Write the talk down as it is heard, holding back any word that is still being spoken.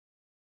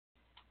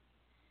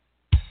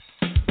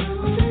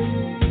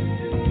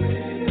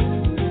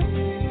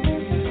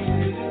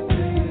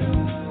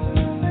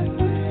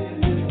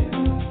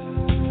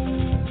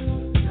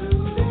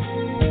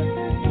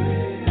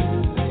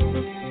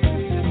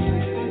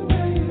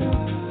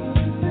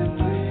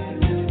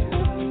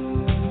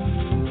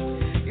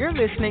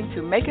listening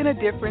to Making a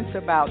Difference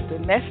about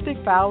domestic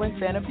violence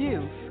and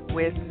abuse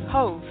with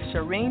host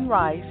Shireen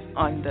Rice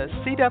on the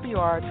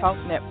CWR Talk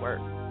Network.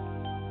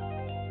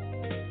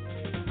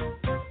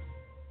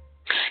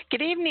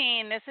 Good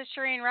evening. This is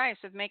Shireen Rice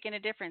with Making a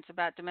Difference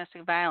about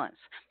domestic violence.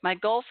 My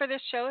goal for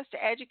this show is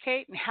to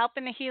educate and help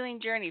in the healing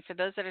journey for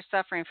those that are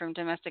suffering from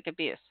domestic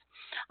abuse.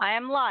 I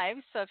am live,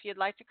 so if you'd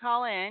like to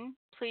call in,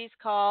 please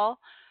call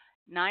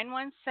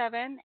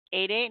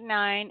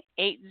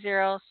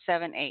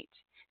 917-889-8078.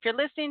 If you're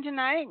listening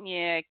tonight and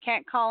you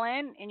can't call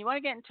in and you want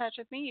to get in touch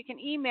with me, you can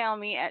email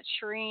me at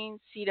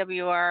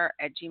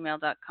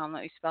shireencwr@gmail.com.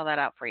 Let me spell that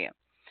out for you.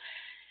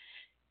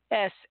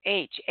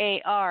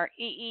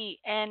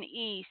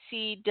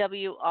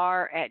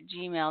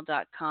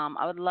 SHAREENECWR@gmail.com.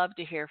 I would love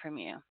to hear from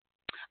you.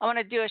 I want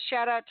to do a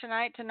shout out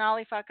tonight to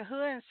Nali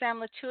Fakahua and Sam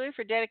Latui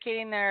for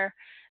dedicating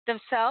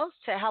themselves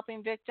to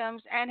helping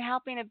victims and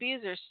helping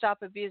abusers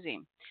stop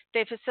abusing.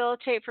 They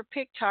facilitate for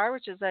PICTAR,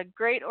 which is a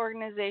great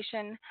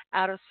organization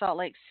out of Salt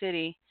Lake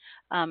City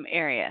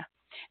area,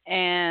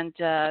 and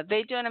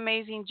they do an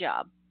amazing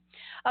job.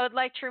 I would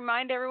like to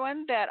remind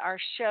everyone that our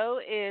show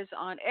is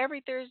on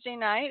every Thursday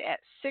night at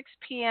 6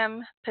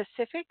 p.m.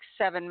 Pacific,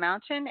 7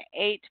 Mountain,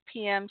 8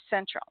 p.m.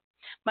 Central.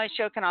 My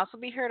show can also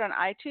be heard on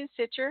iTunes,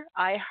 Stitcher,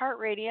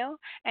 iHeartRadio,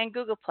 and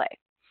Google Play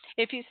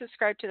if you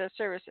subscribe to those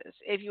services.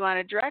 If you want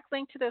a direct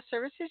link to those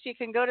services, you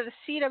can go to the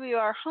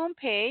CWR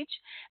homepage,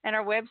 and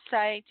our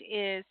website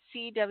is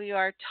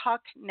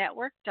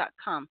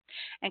cwrtalknetwork.com,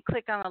 and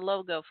click on the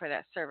logo for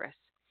that service.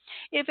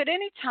 If at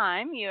any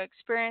time you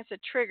experience a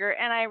trigger,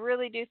 and I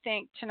really do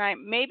think tonight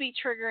may be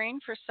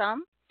triggering for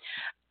some,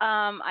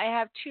 I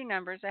have two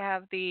numbers. I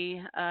have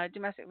the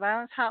domestic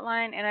violence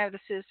hotline and I have the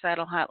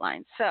suicidal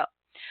hotline. So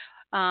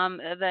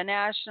the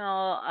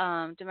National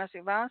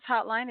Domestic Violence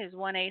Hotline is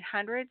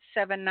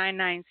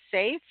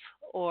 1-800-799-SAFE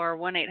or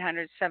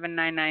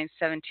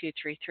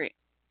 1-800-799-7233.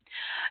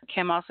 Okay,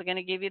 I'm also going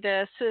to give you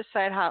the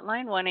suicide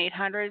hotline,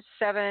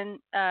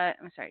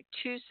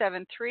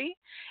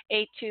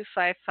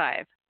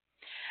 1-800-273-8255.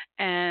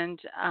 And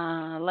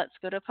let's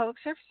go to a public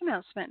service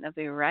announcement, and I'll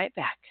be right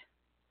back.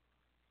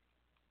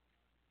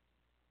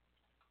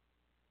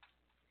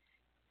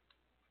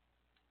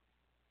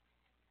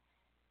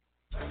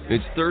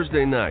 It's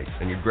Thursday night,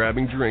 and you're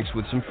grabbing drinks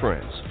with some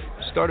friends.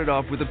 Started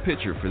off with a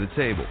pitcher for the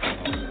table,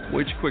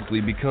 which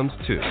quickly becomes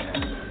two.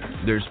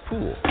 There's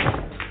pool.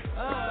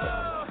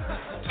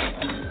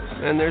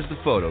 And there's the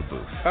photo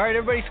booth. All right,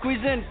 everybody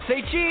squeeze in.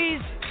 Say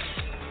cheese!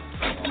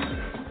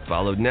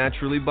 Followed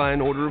naturally by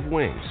an order of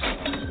wings.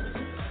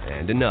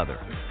 And another.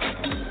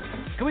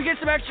 Can we get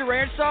some extra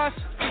ranch sauce?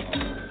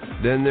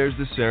 Then there's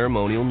the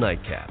ceremonial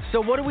nightcap.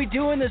 So what are we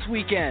doing this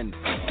weekend?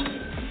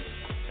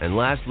 And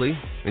lastly,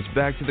 it's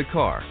back to the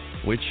car,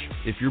 which,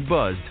 if you're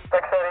buzzed,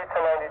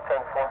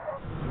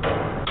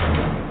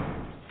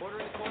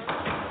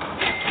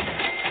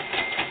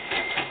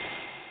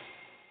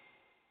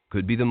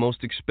 could be the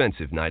most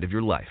expensive night of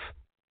your life.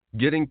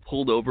 Getting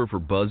pulled over for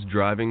buzz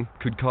driving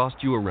could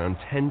cost you around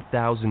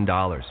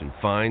 $10,000 in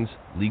fines,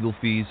 legal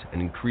fees, and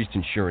increased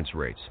insurance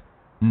rates.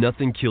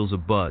 Nothing kills a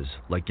buzz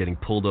like getting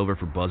pulled over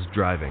for buzz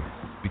driving,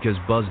 because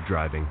buzz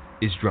driving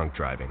is drunk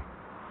driving.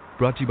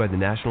 Brought to you by the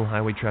National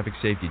Highway Traffic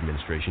Safety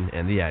Administration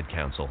and the Ad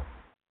Council.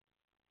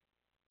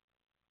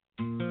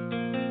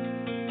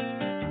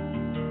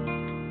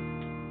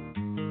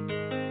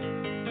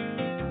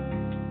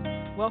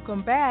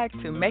 Welcome back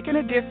to Making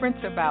a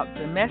Difference about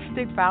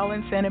domestic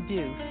violence and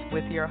abuse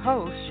with your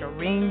host,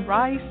 Shireen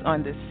Rice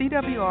on the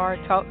CWR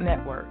Talk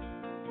Network.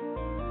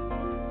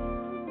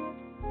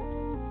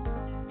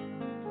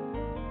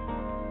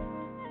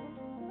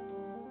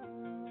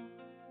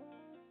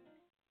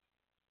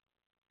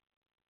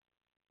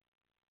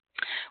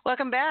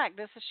 Welcome back.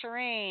 This is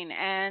Shireen,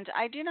 and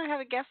I do not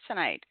have a guest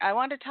tonight. I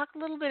want to talk a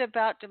little bit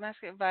about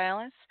domestic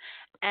violence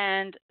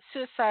and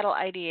suicidal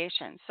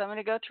ideation. So I'm going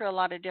to go through a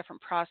lot of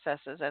different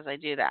processes as I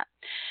do that.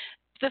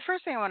 The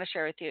first thing I want to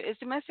share with you is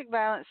domestic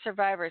violence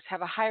survivors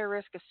have a higher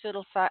risk of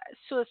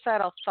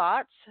suicidal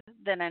thoughts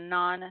than a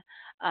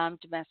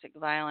non-domestic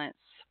violence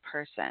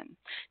person.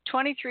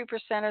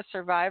 23% of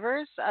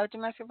survivors of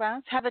domestic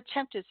violence have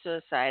attempted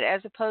suicide,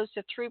 as opposed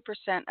to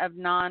 3% of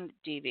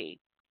non-DV.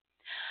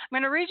 I'm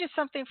going to read you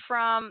something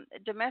from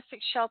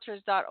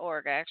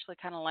domesticshelters.org. I actually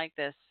kind of like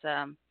this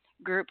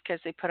group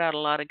because they put out a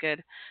lot of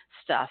good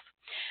stuff.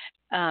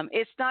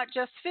 It's not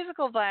just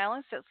physical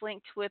violence that's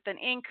linked with an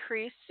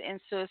increase in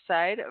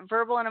suicide.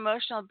 Verbal and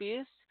emotional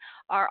abuse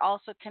are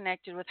also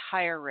connected with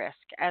higher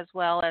risk, as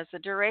well as the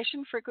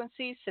duration,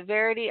 frequency,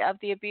 severity of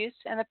the abuse,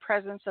 and the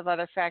presence of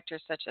other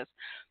factors such as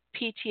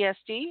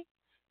PTSD,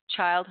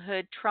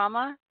 childhood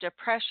trauma,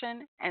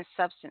 depression, and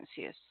substance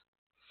use.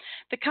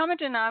 The common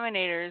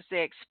denominators,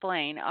 they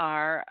explain,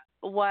 are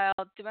while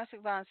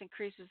domestic violence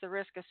increases the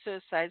risk of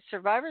suicide,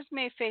 survivors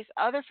may face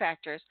other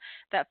factors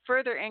that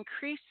further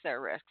increase their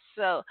risk.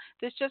 So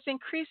this just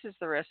increases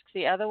the risk.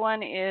 The other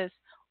one is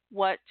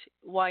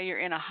why you're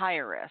in a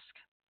higher risk.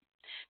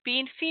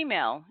 Being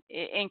female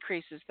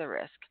increases the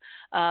risk.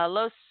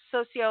 Low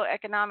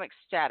socioeconomic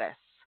status,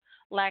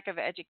 lack of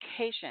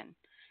education,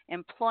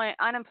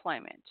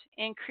 unemployment,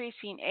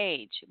 increasing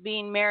age,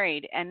 being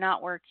married, and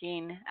not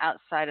working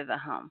outside of the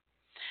home.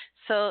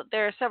 So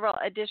there are several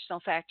additional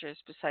factors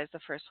besides the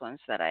first ones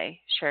that I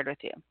shared with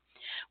you.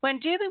 When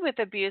dealing with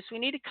abuse, we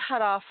need to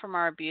cut off from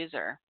our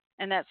abuser,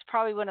 and that's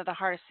probably one of the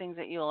hardest things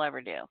that you will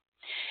ever do.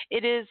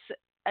 It is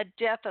a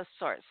death of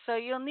sorts, so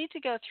you'll need to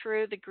go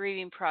through the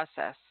grieving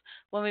process.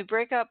 When we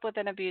break up with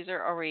an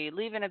abuser or we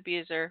leave an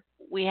abuser,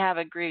 we have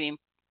a grieving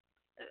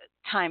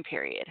time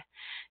period.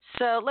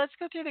 So let's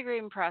go through the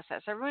grieving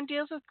process. Everyone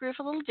deals with grief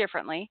a little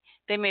differently.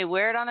 They may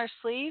wear it on their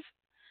sleeve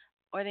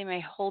or they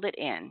may hold it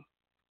in.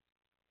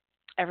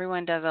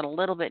 Everyone does it a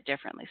little bit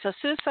differently. So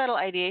suicidal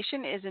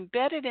ideation is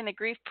embedded in the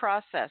grief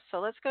process. So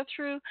let's go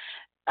through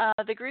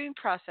the grieving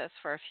process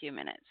for a few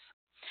minutes.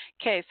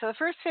 Okay, so the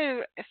first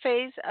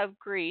phase of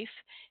grief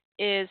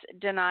is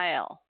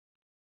denial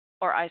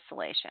or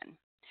isolation.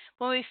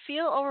 When we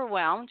feel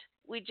overwhelmed,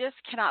 we just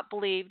cannot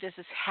believe this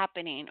is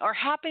happening or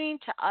happening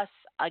to us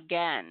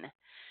again.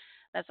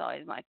 That's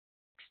always my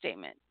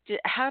statement.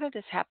 How did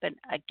this happen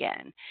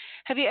again?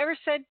 Have you ever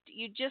said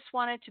you just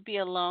wanted to be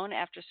alone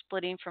after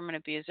splitting from an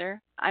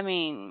abuser? I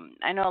mean,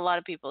 I know a lot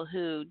of people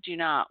who do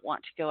not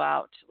want to go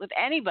out with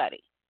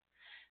anybody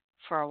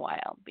for a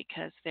while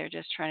because they're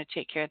just trying to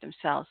take care of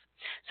themselves.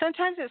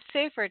 Sometimes it's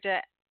safer to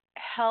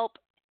help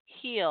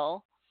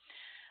heal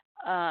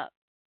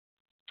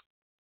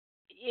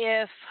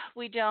if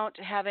we don't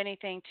have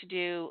anything to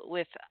do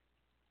with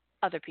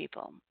other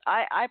people.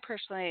 I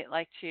personally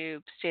like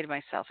to stay to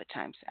myself at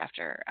times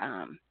after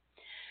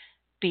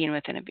being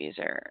with an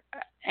abuser,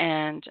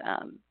 and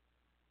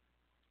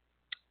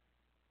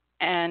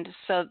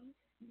so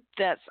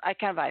I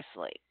kind of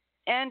isolate.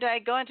 And I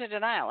go into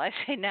denial. I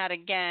say, not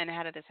again.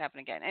 How did this happen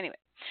again? Anyway,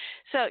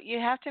 so you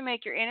have to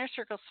make your inner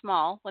circle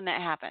small when that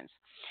happens.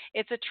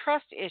 It's a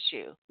trust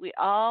issue.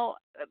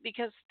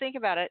 Because think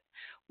about it,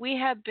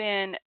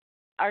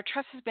 our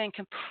trust has been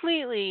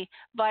completely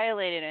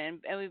violated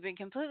and we've been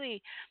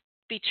completely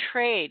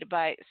betrayed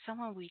by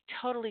someone we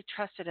totally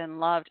trusted and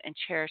loved and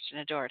cherished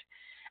and adored.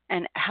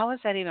 And how is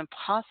that even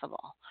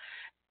possible?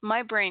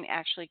 My brain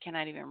actually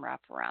cannot even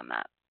wrap around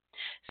that.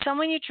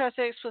 Someone you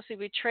trusted explicitly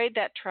betrayed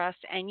that trust,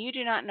 and you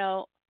do not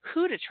know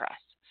who to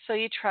trust. So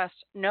you trust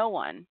no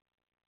one,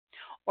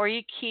 or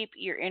you keep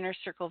your inner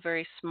circle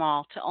very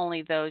small to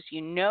only those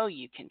you know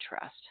you can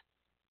trust.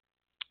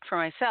 For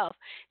myself,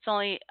 it's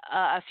only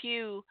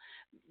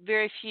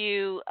very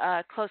few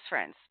close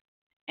friends.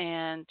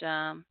 And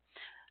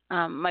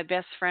my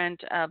best friend,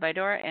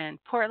 Vidora in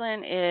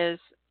Portland, is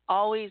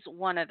always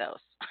one of those.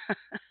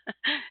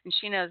 And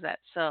she knows that.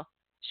 So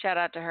shout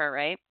out to her,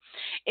 right?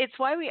 It's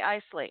why we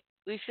isolate.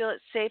 We feel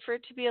it's safer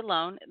to be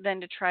alone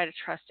than to try to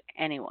trust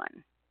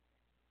anyone.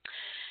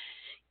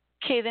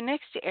 Okay, the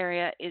next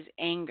area is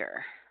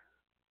anger.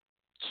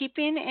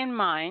 Keeping in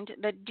mind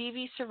that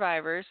DV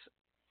survivors,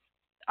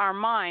 our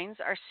minds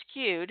are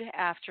skewed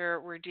after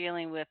we're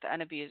dealing with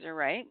an abuser,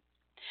 right?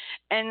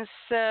 And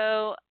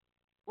so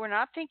we're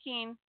not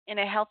thinking in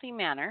a healthy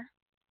manner.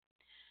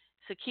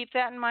 So keep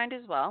that in mind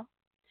as well.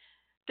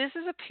 This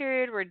is a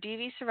period where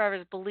DV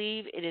survivors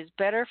believe it is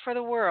better for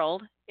the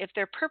world if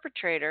their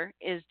perpetrator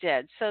is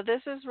dead. So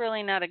this is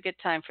really not a good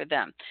time for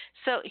them.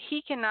 So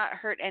he cannot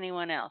hurt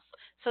anyone else.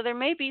 So there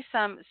may be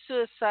some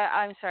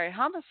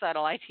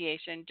homicidal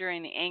ideation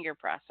during the anger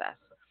process.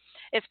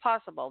 It's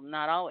possible,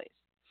 not always.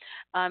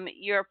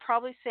 You're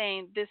probably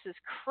saying this is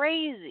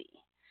crazy.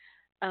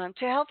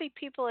 To healthy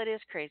people, it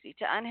is crazy.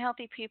 To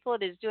unhealthy people,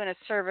 it is doing a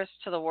service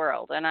to the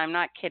world, and I'm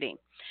not kidding.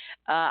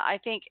 I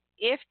think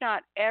if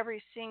not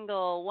every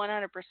single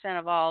 100%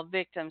 of all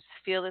victims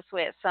feel this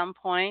way at some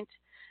point,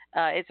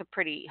 it's a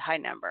pretty high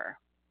number.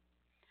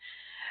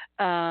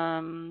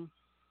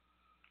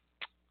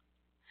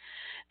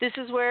 This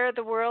is where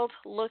the world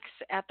looks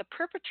at the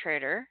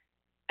perpetrator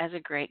as a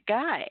great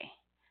guy.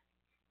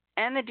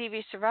 And the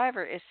DV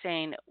survivor is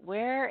saying,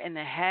 where in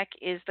the heck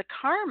is the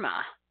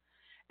karma?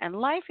 And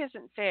life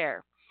isn't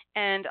fair.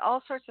 And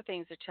all sorts of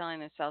things they're telling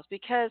themselves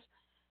because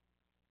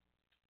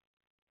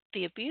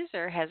the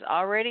abuser has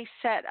already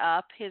set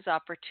up his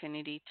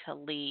opportunity to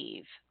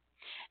leave.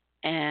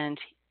 And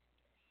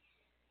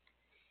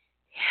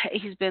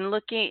he's been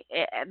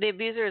the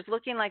abuser is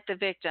looking like the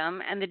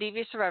victim, and the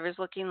DV survivor is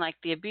looking like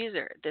the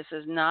abuser. This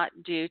is not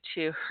due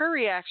to her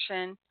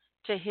reaction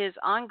to his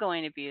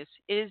ongoing abuse.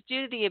 It is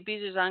due to the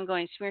abuser's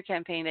ongoing smear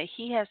campaign that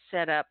he has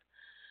set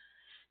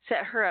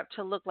her up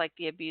to look like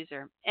the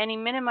abuser. And he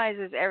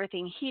minimizes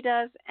everything he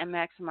does and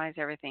maximizes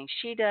everything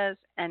she does,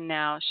 and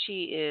now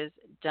she is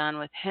done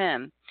with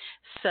him.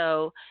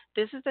 So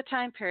this is the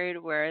time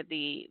period where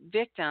the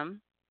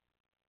victim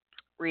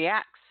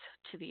reacts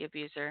to the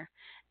abuser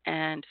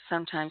and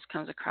sometimes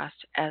comes across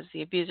as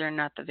the abuser,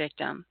 not the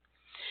victim.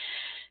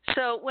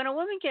 So when a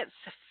woman gets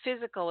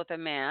physical with a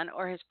man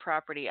or his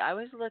property, I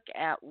always look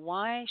at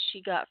why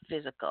she got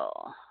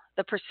physical.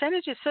 The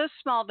percentage is so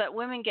small that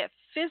women get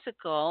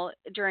physical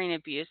during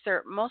abuse.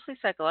 They're mostly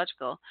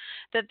psychological.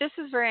 That this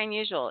is very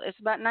unusual. It's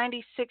about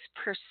 96%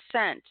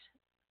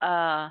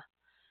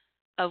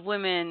 of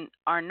women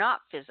are not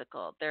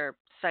physical, they're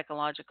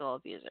psychological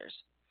abusers.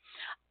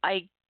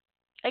 I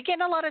I get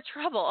in a lot of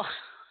trouble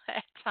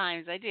at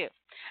times. I do.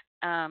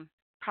 Um,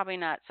 Probably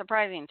not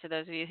surprising to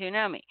those of you who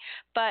know me.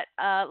 But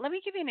let me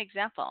give you an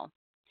example.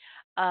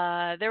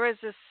 There was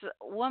this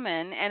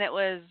woman, and it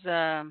was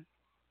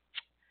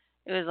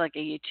like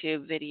a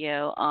YouTube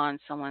video on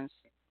someone's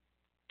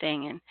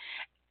thing,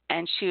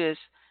 and she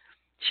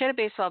had a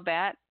baseball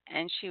bat,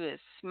 and she was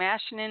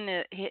smashing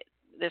into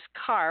this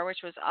car, which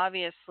was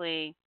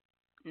obviously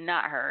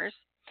not hers,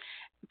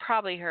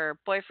 probably her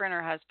boyfriend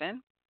or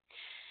husband.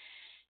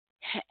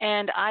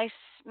 And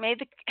made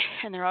the,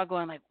 and they're all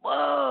going like,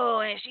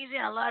 "Whoa!" And she's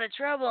in a lot of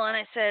trouble. And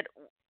I said,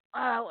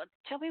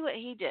 "Tell me what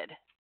he did."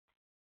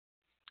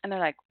 And they're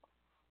like,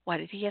 "Why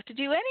did he have to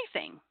do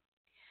anything?"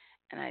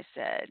 And I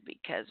said,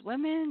 "Because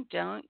women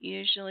don't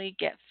usually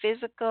get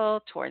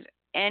physical towards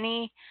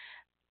any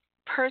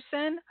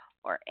person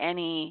or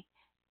any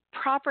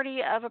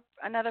property of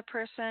another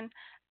person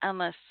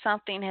unless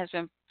something has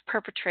been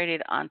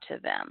perpetrated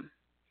onto them."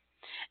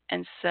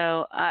 And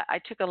so I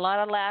took a lot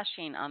of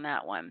lashing on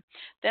that one.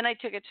 Then I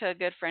took it to a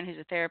good friend who's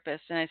a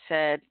therapist, and I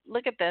said,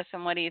 "Look at this,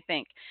 and what do you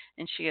think?"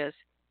 And she goes,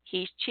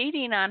 "He's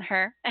cheating on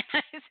her." And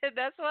I said,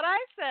 "That's what I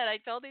said. I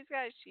told these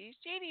guys he's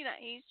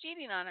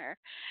cheating on her."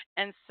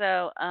 And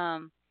so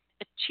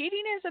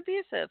cheating is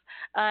abusive.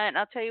 And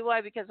I'll tell you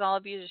why, because all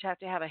abusers have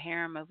to have a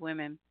harem of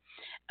women.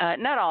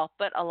 Not all,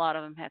 but a lot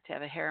of them have to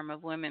have a harem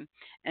of women.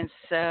 And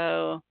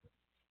so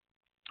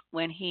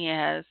when he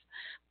has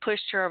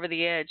pushed her over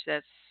the edge,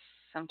 that's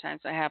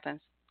sometimes what happens.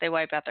 They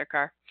wipe out their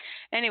car.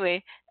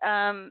 Anyway,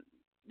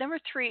 number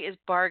 3 is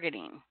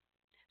bargaining.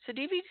 So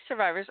DVD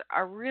survivors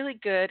are really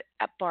good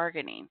at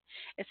bargaining.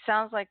 It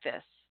sounds like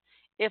this: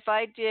 if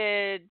I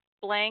did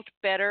blank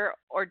better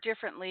or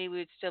differently, we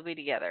would still be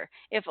together.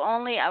 If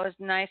only I was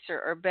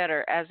nicer or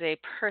better as a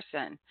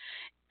person.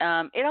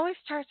 It always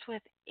starts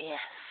with if.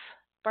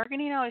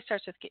 Bargaining always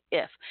starts with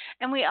if.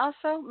 And we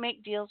also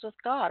make deals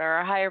with God or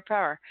our higher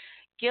power.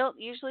 Guilt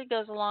usually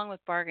goes along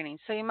with bargaining.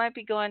 So you might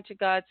be going to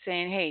God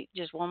saying, "Hey,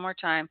 just one more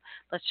time.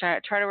 Let's try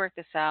to work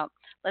this out.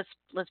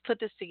 Let's put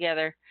this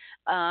together."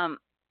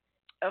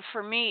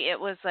 For me, it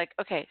was like,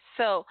 okay,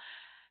 so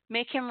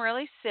make him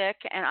really sick,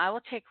 and I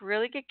will take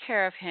really good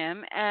care of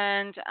him,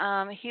 and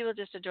he will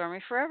just adore me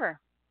forever.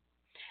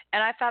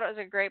 And I thought it was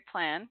a great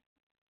plan.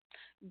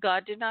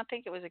 God did not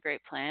think it was a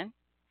great plan.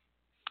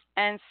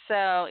 And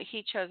so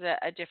he chose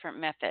a different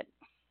method.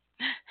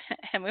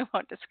 And we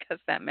won't discuss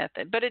that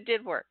method, but it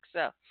did work.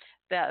 So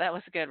that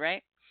was good,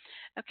 right?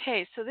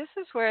 Okay, so this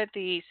is where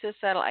the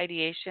suicidal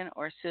ideation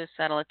or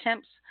suicidal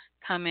attempts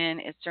come in.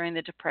 It's during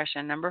the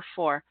depression, number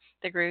 4,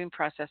 the grieving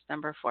process,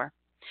 number 4.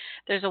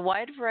 There's a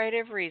wide variety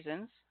of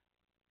reasons,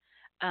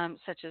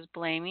 such as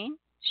blaming,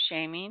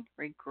 shaming,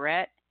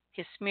 regret,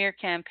 his smear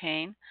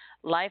campaign,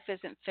 life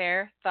isn't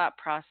fair, thought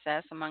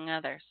process, among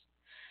others.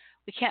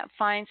 We can't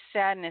find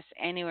sadness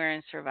anywhere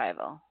in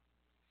survival.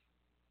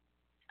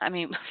 I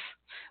mean,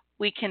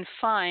 we can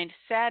find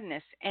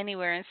sadness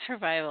anywhere in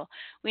survival.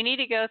 We need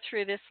to go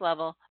through this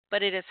level,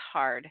 but it is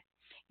hard.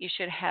 You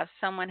should have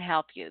someone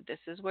help you. This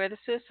is where the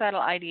suicidal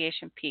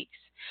ideation peaks.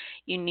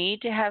 You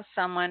need to have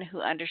someone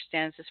who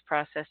understands this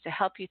process to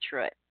help you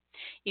through it.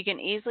 You can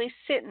easily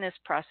sit in this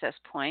process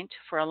point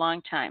for a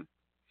long time.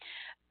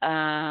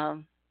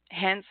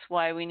 Hence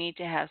why we need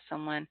to have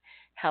someone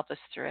help us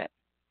through it.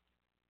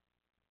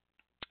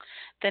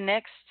 The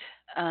next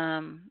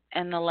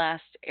and the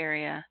last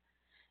area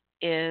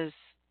is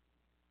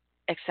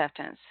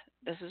acceptance.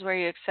 This is where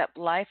you accept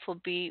life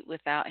will be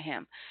without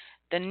him.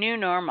 The new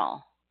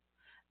normal.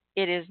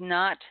 It is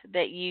not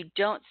that you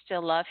don't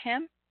still love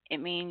him. It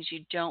means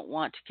you don't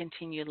want to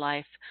continue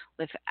life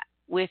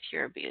with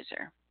your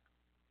abuser.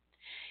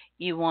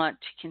 You want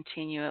to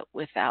continue it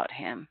without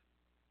him.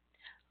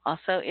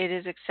 Also, it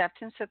is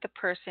acceptance that the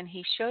person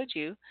he showed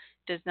you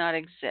does not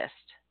exist.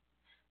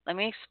 Let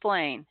me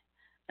explain.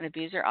 An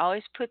abuser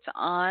always puts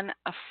on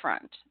a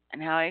front.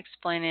 And how I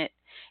explain it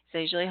is I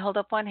usually hold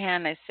up one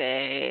hand and I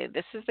say,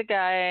 "This is the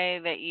guy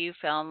that you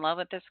fell in love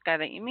with, this guy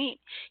that you meet.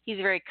 He's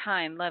very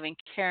kind, loving,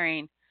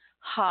 caring,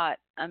 hot,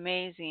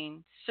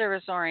 amazing,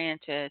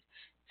 service-oriented,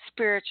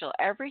 spiritual,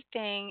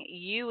 everything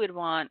you would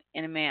want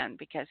in a man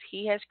because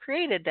he has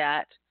created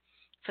that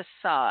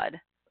facade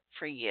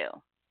for you."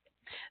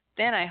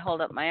 Then I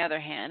hold up my other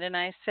hand and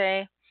I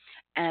say,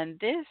 "And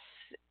this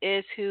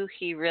is who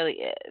he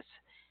really is.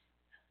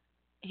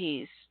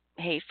 He's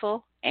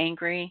hateful,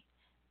 angry,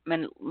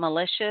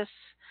 malicious,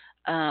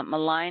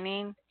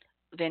 maligning,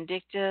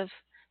 vindictive,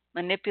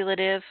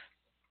 manipulative,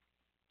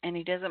 and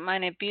he doesn't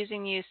mind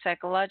abusing you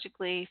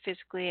psychologically,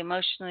 physically,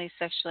 emotionally,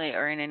 sexually,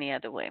 or in any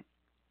other way."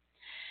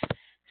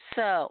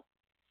 So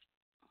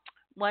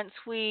once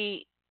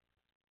we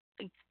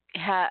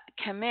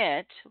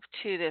commit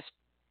to this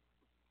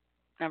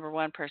number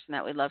 1 person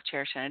that we love,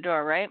 cherish, and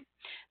adore, right?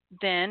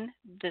 Then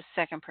the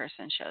second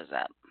person shows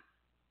up.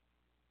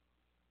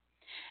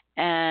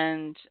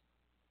 And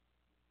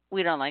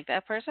we don't like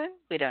that person.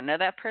 We don't know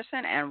that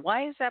person. And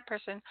why is that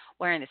person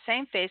wearing the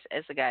same face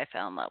as the guy I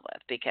fell in love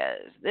with?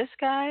 Because this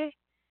guy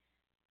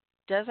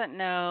doesn't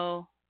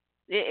know,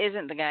 it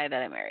isn't the guy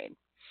that I married.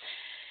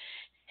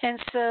 And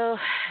so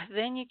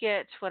then you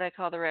get what I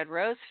call the red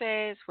rose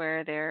phase,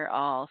 where they're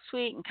all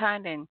sweet and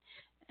kind and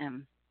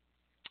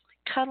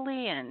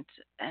cuddly and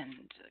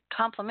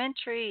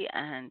complimentary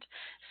and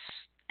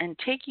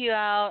take you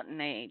out, and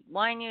they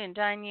wine you and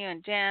dine you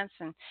and dance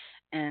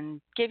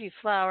and give you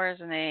flowers,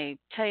 and they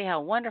tell you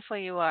how wonderful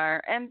you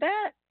are. And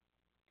that,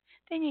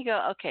 then you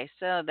go, okay,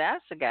 so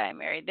that's the guy I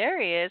married.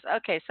 There he is.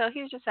 Okay, so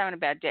he was just having a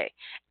bad day.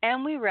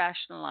 And we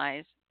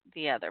rationalize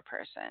the other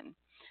person.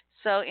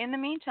 So in the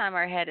meantime,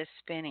 our head is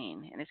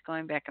spinning and it's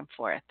going back and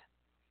forth.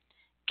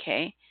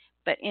 Okay,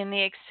 but in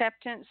the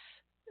acceptance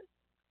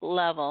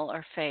level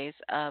or phase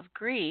of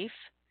grief,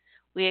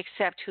 we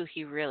accept who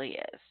he really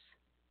is.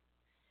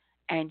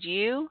 And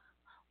you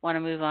want to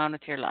move on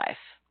with your life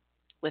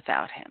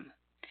without him.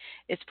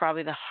 It's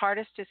probably the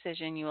hardest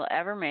decision you will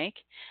ever make,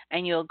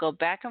 and you'll go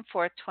back and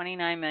forth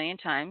 29 million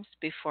times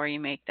before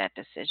you make that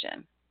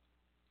decision.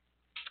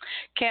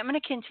 Okay, I'm going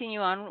to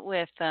continue on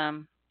with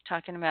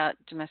talking about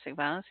domestic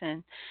violence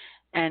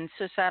and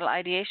suicidal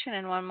ideation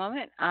in one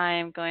moment.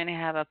 I'm going to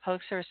have a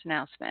public service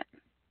announcement.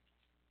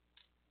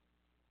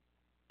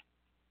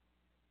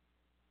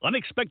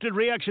 Unexpected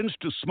reactions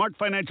to smart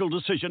financial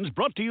decisions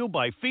brought to you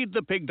by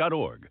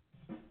feedthepig.org.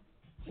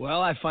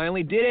 Well, I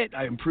finally did it.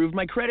 I improved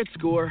my credit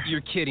score.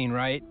 You're kidding,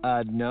 right?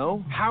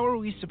 No. How are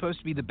we supposed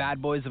to be the bad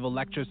boys of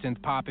electro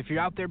synth pop if you're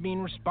out there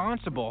being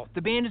responsible?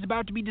 The band is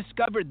about to be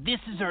discovered. This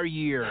is our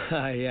year.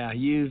 Yeah,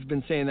 you've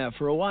been saying that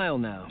for a while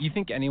now. You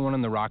think anyone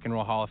in the Rock and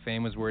Roll Hall of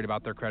Fame was worried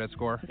about their credit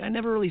score? I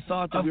never really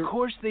thought that Of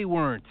course they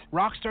weren't.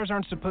 Rock stars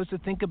aren't supposed to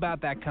think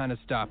about that kind of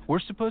stuff. We're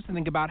supposed to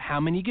think about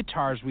how many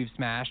guitars we've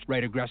smashed,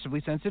 write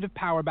aggressively sensitive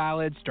power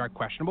ballads, start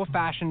questionable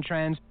fashion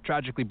trends,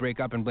 tragically break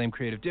up and blame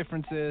creative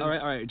differences. All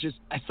right.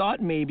 I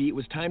thought maybe it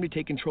was time to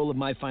take control of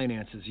my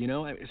finances, you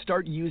know?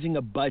 Start using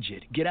a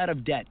budget, get out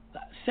of debt,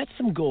 set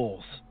some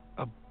goals.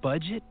 A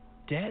budget?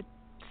 Debt?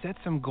 Set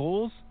some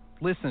goals?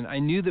 Listen, I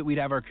knew that we'd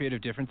have our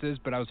creative differences,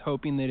 but I was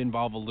hoping they'd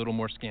involve a little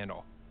more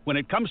scandal. When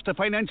it comes to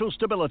financial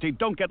stability,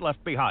 don't get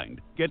left behind.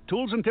 Get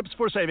tools and tips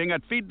for saving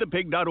at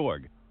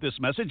feedthepig.org. This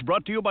message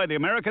brought to you by the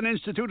American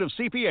Institute of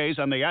CPAs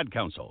and the Ad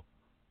Council.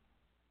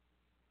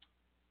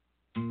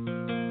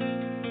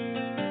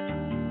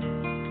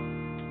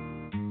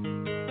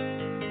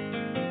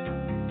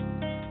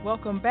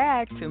 Welcome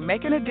back to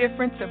Making a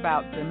Difference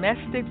About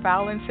Domestic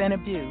Violence and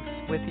Abuse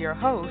with your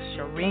host,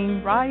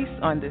 Shireen Rice,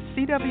 on the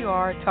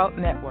CWR Talk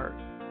Network.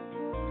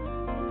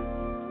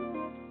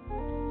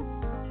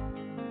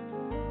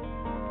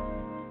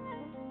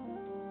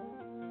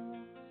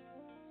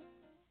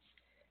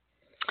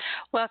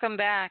 Welcome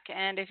back.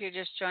 And if you're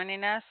just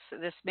joining us,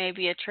 this may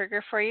be a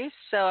trigger for you.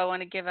 So I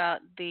want to give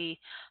out the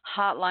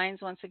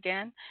hotlines once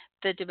again.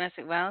 The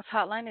domestic violence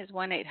hotline is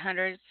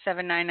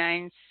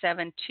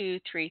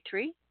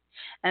 1-800-799-7233.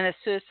 And the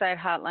suicide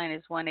hotline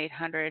is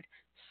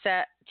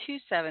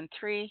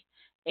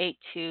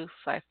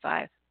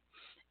 1-800-273-8255.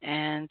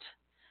 And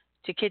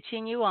to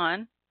continue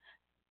on,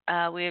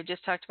 we have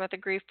just talked about the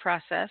grieving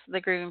process,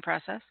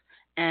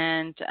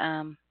 and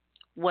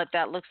what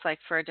that looks like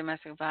for a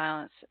domestic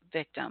violence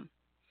victim.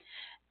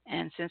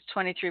 And since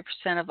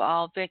 23% of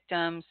all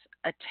victims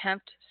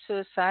attempt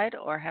suicide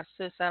or have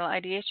suicidal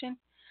ideation,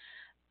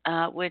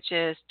 which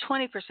is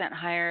 20%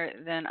 higher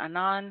than a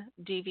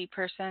non-DV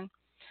person,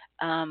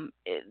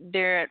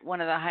 they're at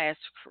one of the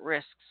highest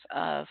risks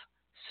of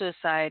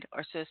suicide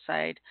or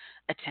suicide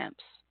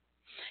attempts.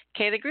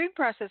 Okay, the grieving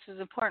process is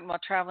important while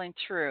traveling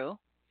through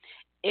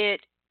it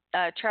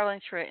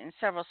in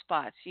several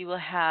spots. You will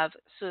have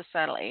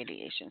suicidal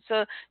ideation.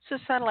 So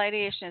suicidal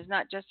ideation is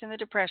not just in the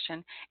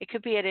depression. It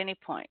could be at any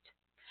point.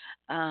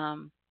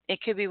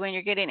 It could be when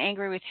you're getting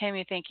angry with him,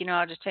 you think,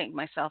 I'll just take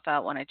myself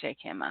out when I take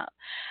him out.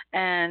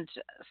 And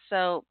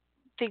so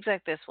things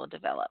like this will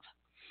develop.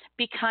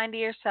 Be kind to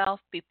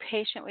yourself. Be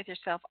patient with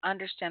yourself.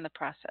 Understand the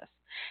process.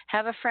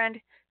 Have a friend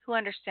who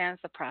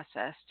understands the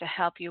process to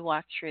help you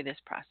walk through this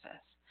process,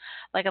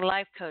 like a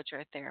life coach or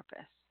a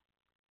therapist.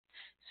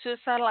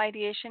 Suicidal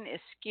ideation is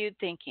skewed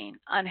thinking,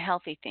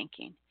 unhealthy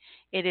thinking.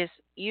 It is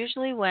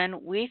usually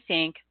when we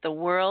think the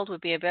world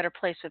would be a better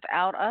place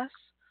without us,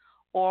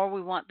 or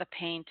we want the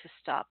pain to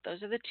stop.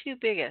 Those are the two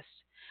biggest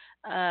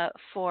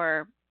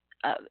for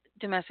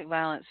domestic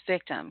violence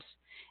victims.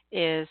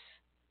 Is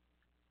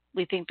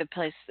we think the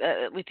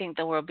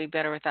world would be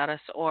better without us,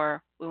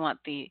 or we want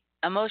the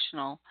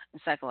emotional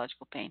and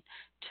psychological pain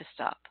to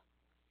stop.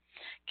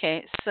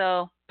 Okay,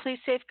 so please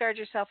safeguard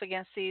yourself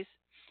against these.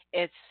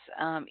 It's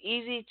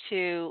easy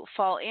to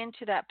fall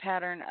into that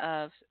pattern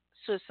of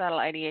suicidal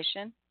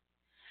ideation.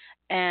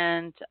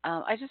 And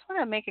I just want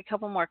to make a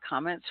couple more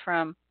comments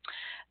from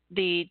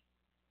the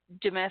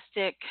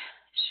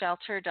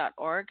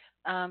domesticshelter.org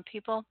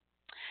people.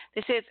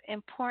 They say it's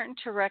important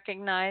to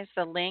recognize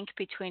the link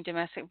between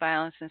domestic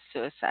violence and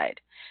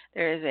suicide.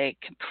 There is a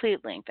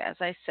complete link, as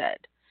I said,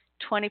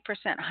 20%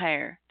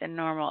 higher than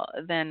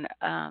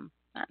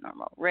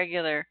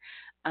regular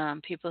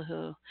people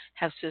who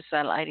have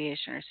suicidal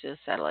ideation or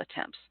suicidal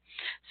attempts.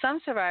 Some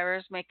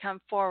survivors may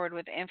come forward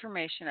with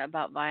information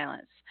about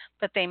violence,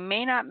 but they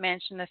may not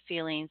mention the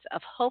feelings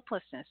of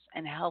hopelessness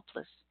and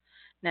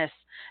helplessness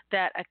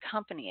that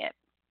accompany it.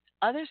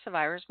 Other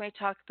survivors may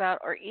talk about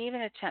or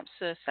even attempt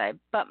suicide,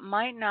 but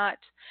might not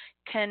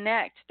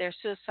connect their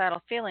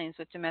suicidal feelings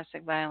with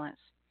domestic violence.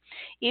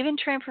 Even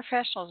trained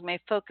professionals may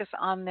focus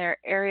on their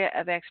area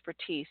of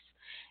expertise,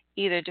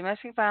 either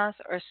domestic violence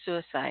or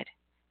suicide,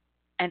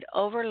 and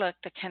overlook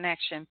the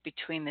connection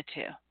between the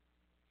two.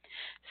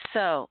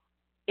 So,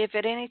 if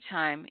at any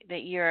time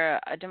that you're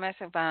a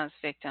domestic violence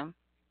victim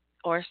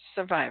or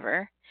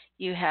survivor,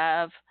 you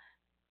have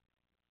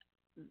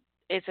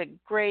it's a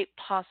great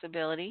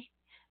possibility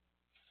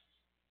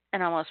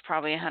and almost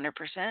probably 100%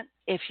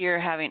 if you're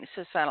having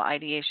suicidal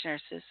ideation or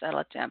suicidal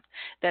attempt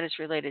that is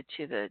related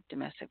to the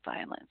domestic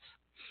violence.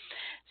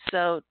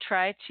 So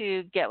try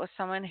to get with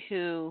someone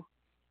who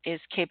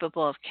is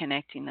capable of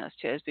connecting those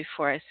two, as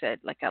before I said,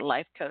 like a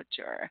life coach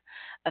or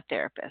a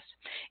therapist.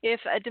 If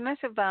a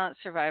domestic violence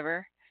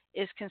survivor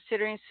is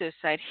considering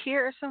suicide,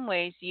 here are some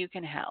ways you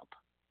can help.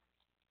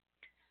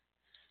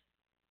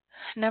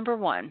 Number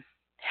one,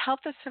 help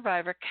the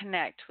survivor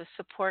connect with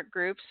support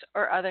groups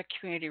or other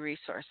community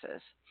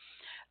resources.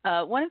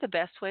 One of the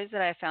best ways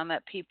that I found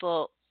that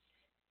people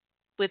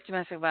with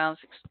domestic violence,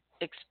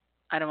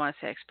 I don't want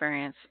to say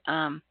experience,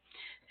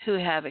 who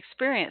have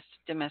experienced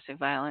domestic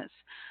violence,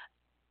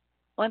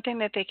 one thing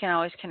that they can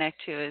always connect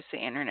to is the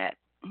internet.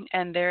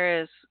 And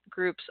there is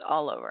groups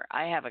all over.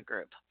 I have a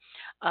group.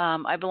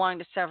 I belong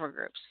to several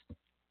groups.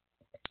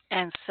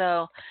 And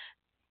so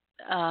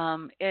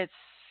it's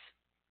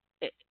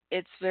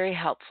very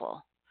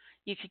helpful.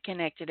 You can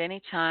connect at any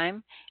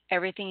time.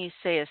 Everything you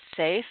say is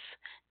safe.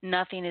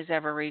 Nothing is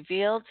ever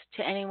revealed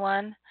to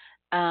anyone.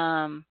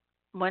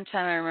 One time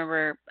I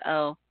remember,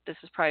 this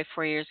is probably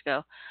 4 years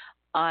ago,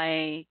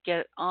 I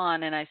get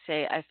on and I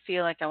say, I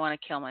feel like I want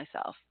to kill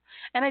myself.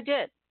 And I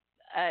did.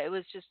 It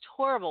was just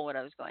horrible what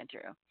I was going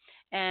through.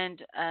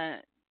 And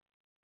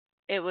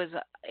it was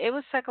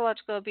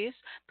psychological abuse.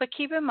 But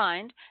keep in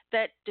mind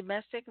that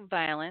domestic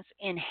violence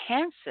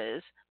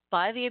enhances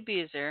by the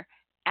abuser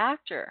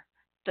after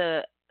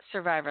the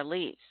survivor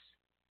leaves.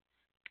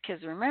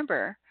 Because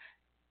remember,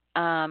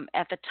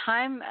 at the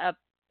time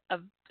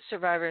of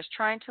survivors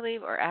trying to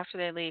leave or after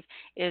they leave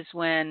is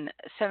when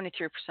 73%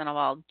 of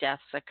all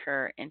deaths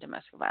occur in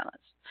domestic violence.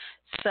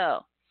 So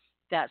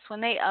that's when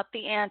they up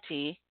the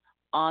ante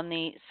on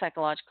the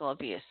psychological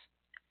abuse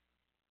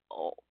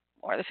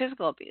or the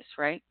physical abuse,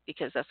 right?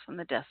 Because that's when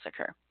the deaths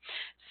occur.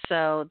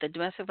 So the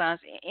domestic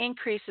violence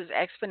increases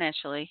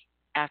exponentially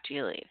after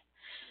you leave.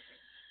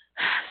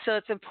 So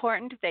it's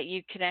important that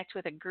you connect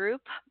with a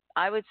group.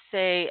 I would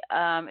say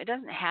it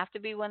doesn't have to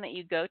be one that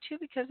you go to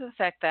because of the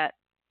fact that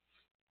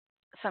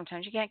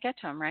sometimes you can't get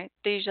to them, right?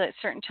 They're usually at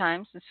certain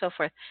times and so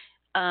forth.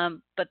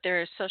 But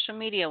there are social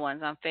media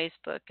ones on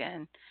Facebook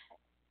and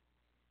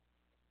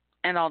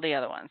all the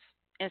other ones,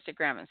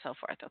 Instagram and so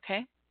forth,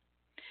 okay?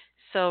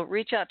 So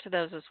reach out to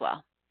those as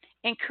well.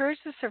 Encourage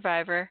the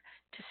survivor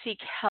to seek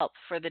help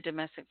for the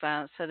domestic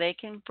violence so they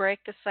can break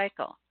the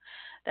cycle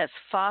that's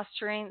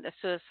fostering the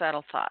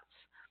suicidal thoughts,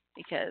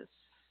 because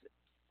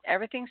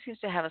everything seems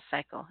to have a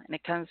cycle and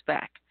it comes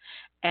back.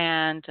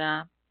 And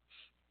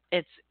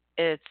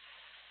it's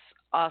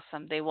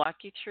awesome. They walk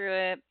you through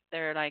it.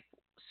 They're like,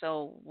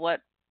 so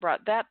what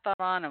brought that thought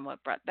on and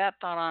what brought that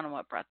thought on and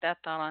what brought that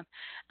thought on?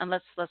 And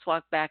let's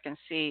walk back and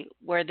see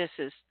where this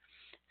is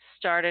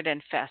started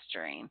and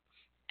festering.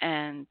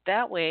 And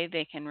that way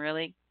they can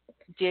really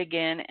dig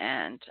in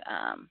and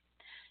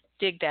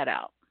dig that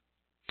out.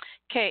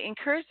 Okay,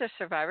 encourage the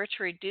survivor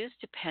to reduce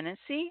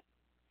dependency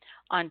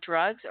on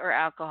drugs or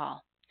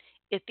alcohol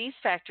if these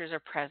factors are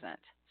present,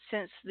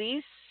 since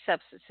these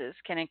substances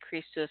can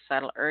increase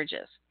suicidal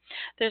urges.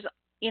 There's,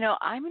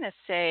 I'm going to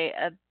say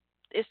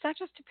it's not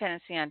just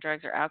dependency on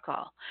drugs or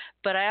alcohol,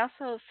 but I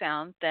also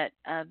found that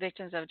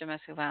victims of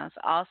domestic violence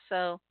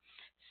also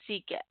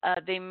seek,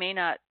 they may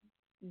not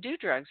do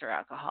drugs or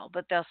alcohol,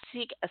 but they'll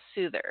seek a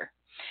soother.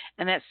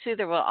 And that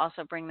soother will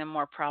also bring them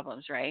more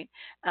problems, right?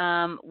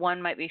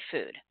 One might be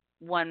food.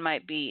 One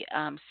might be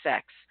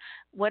sex.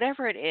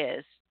 Whatever it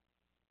is,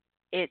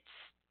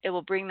 it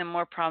will bring them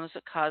more problems,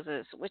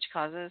 which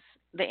causes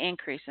the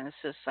increase in the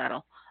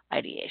suicidal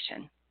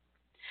ideation.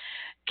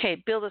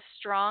 Okay, build a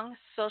strong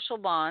social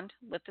bond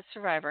with the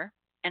survivor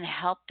and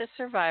help the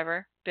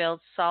survivor build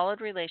solid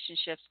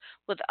relationships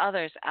with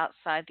others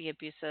outside the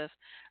abusive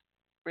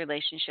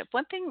relationship.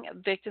 One thing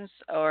victims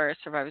or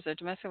survivors of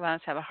domestic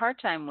violence have a hard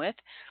time with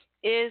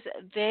is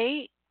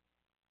they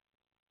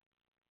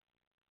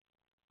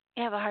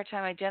have a hard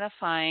time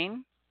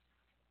identifying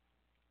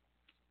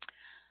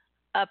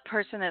a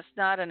person that's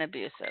not an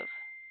abusive.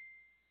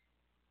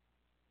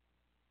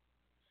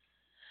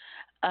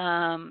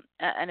 An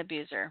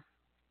abuser.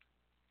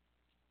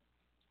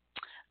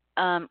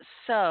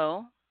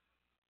 So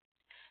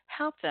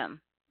help them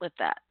with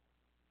that.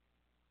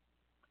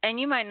 And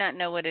you might not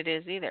know what it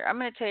is either. I'm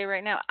going to tell you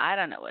right now, I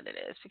don't know what it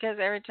is, because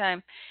every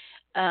time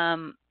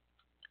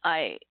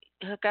I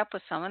hook up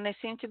with someone, they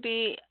seem to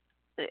be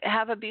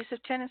have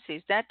abusive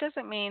tendencies. That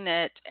doesn't mean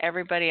that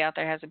everybody out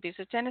there has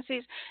abusive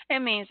tendencies. It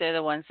means they're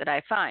the ones that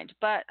I find.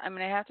 But I'm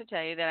going to have to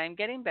tell you that I'm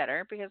getting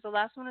better because the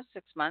last one was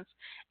 6 months,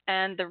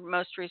 and the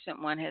most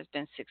recent one has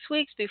been 6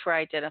 weeks before I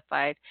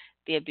identified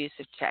the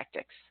abusive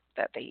tactics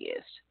that they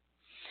used.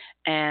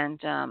 And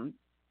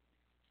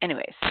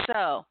anyways,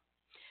 so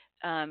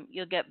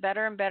you'll get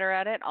better and better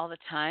at it all the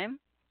time,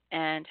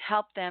 and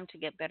help them to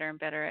get better and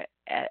better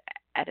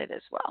at it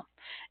as well,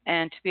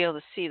 and to be able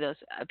to see those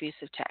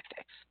abusive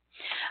tactics.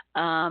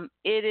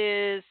 It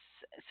is,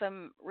 so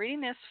I'm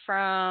reading this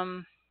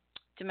from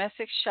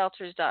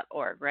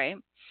domesticshelters.org, right?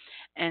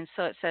 And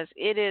so it says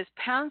it is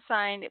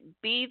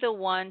 # be the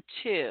one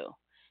to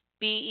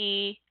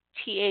BETHE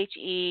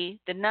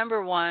the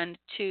number 1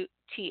 to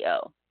TO.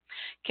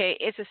 Okay,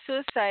 it's a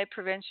suicide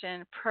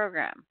prevention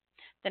program.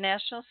 The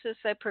National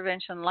Suicide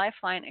Prevention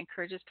Lifeline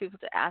encourages people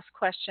to ask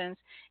questions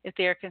if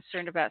they are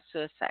concerned about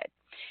suicide.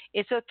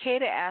 It's okay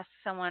to ask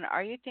someone,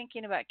 are you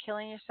thinking about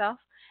killing yourself?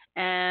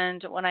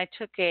 And when I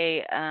took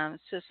a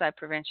suicide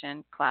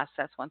prevention class,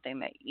 that's one thing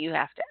that you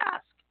have to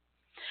ask.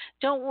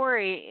 Don't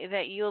worry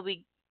that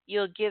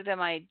you'll give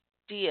them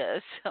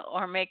ideas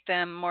or make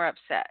them more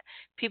upset.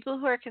 People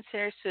who are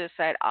considering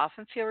suicide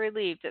often feel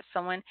relieved that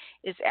someone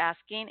is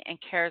asking and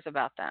cares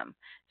about them.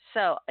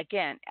 So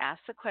again,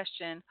 ask the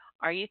question,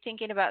 are you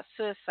thinking about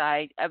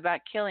suicide, about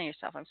killing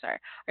yourself?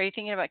 Are you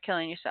thinking about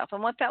killing yourself?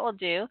 And what that will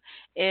do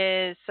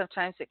is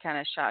sometimes it kind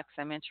of shocks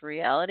them into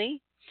reality,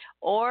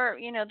 or,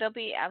 they'll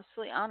be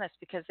absolutely honest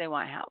because they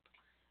want help.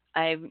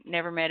 I've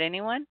never met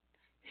anyone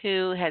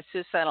who had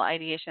suicidal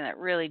ideation that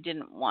really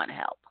didn't want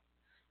help.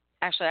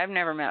 Actually, I've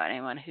never met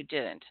anyone who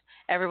didn't.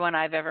 Everyone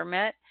I've ever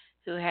met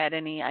who had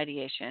any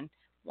ideation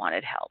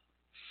wanted help.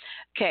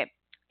 Okay,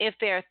 if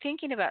they are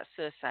thinking about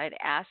suicide,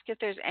 ask if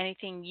there's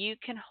anything you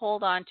can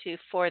hold on to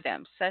for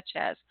them, such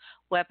as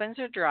weapons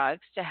or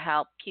drugs to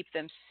help keep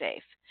them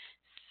safe.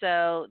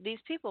 So these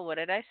people, what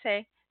did I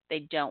say? They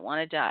don't want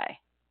to die,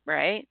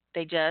 right?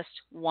 They just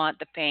want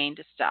the pain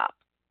to stop.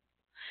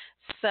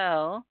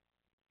 So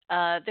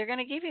they're going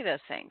to give you those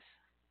things.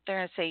 They're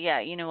going to say, yeah,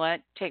 you know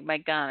what? Take my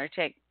gun, or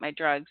take my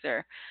drugs,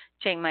 or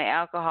take my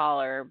alcohol,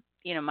 or,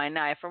 my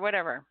knife, or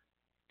whatever.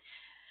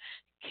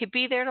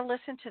 Be there to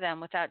listen to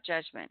them without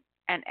judgment,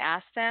 and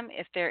ask them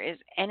if there is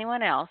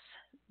anyone else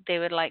they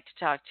would like to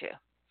talk to.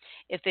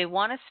 If they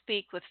want to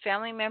speak with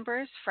family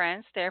members,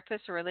 friends,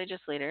 therapists, or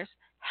religious leaders,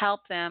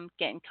 help them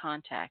get in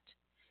contact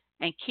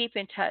and keep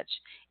in touch.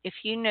 If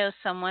you know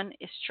someone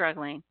is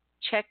struggling,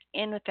 check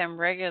in with them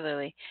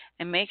regularly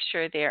and make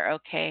sure they are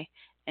okay,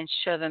 and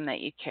show them that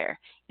you care.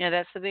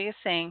 That's the biggest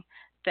thing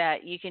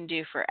that you can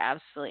do for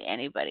absolutely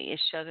anybody, is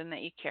show them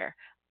that you care.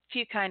 A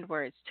few kind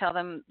words. Tell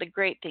them the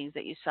great things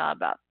that you saw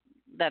about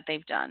that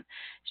they've done.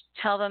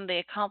 Tell them the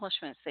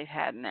accomplishments they've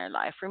had in their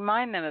life.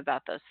 Remind them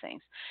about those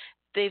things.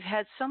 They've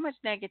had so much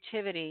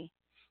negativity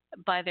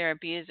by their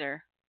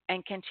abuser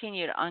and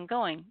continued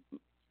ongoing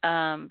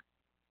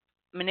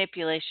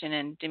manipulation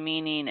and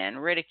demeaning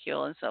and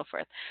ridicule and so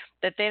forth,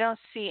 that they don't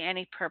see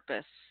any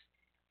purpose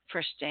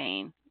for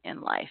staying in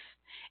life.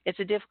 It's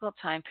a difficult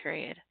time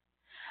period.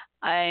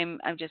 I'm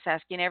just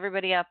asking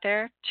everybody out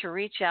there to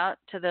reach out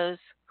to those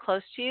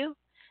close to you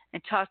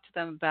and talk to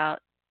them about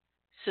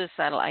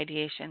suicidal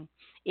ideation.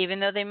 Even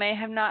though they may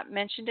have not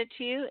mentioned it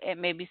to you, it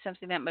may be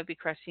something that might be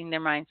crossing their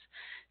minds.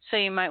 So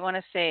you might want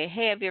to say,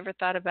 hey, have you ever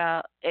thought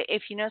about,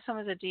 if you know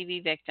someone's a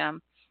DV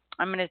victim,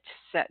 I'm going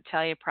to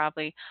tell you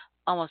probably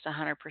almost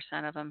 100%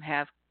 of them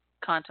have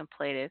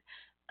contemplated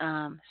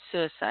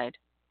suicide.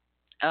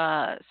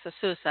 So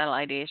suicidal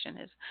ideation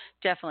has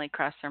definitely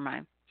crossed their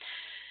mind.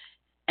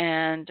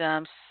 And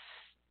a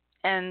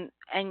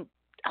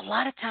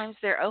lot of times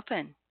they're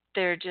open.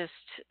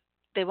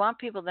 They want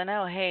people to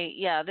know, hey,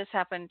 yeah, this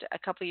happened a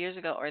couple years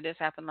ago, or this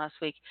happened last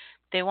week.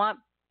 They want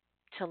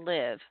to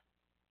live,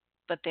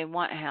 but they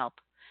want help.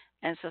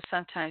 And so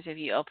sometimes if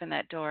you open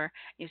that door,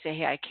 you say,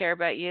 hey, I care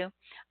about you.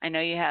 I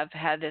know you have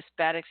had this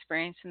bad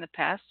experience in the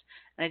past,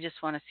 and I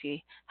just want to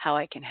see how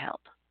I can help.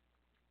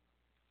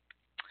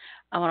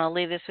 I want to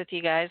leave this with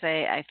you guys.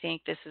 I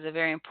think this is a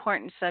very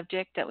important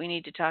subject that we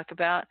need to talk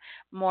about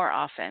more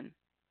often.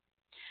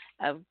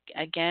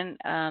 Again,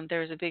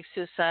 there was a big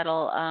suicide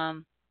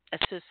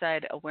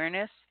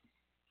awareness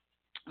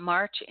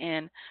march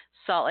in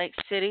Salt Lake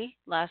City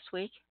last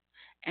week,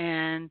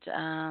 and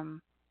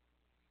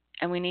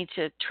we need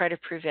to try to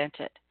prevent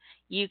it.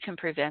 You can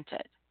prevent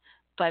it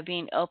by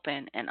being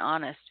open and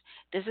honest.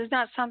 This is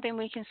not something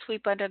we can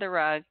sweep under the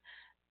rug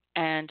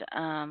and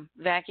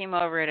vacuum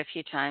over it a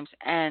few times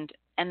and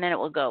then it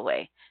will go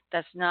away.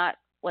 That's not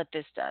what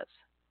this does.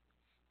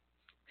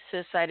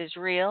 Suicide is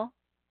real.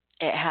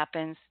 It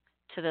happens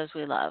to those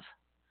we love.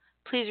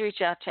 Please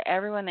reach out to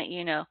everyone that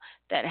you know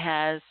that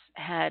has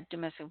had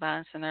domestic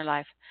violence in their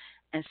life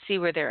and see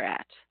where they're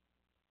at.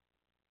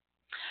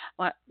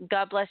 Well,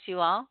 God bless you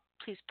all.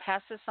 Please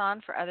pass this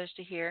on for others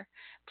to hear.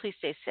 Please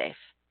stay safe.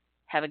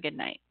 Have a good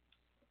night.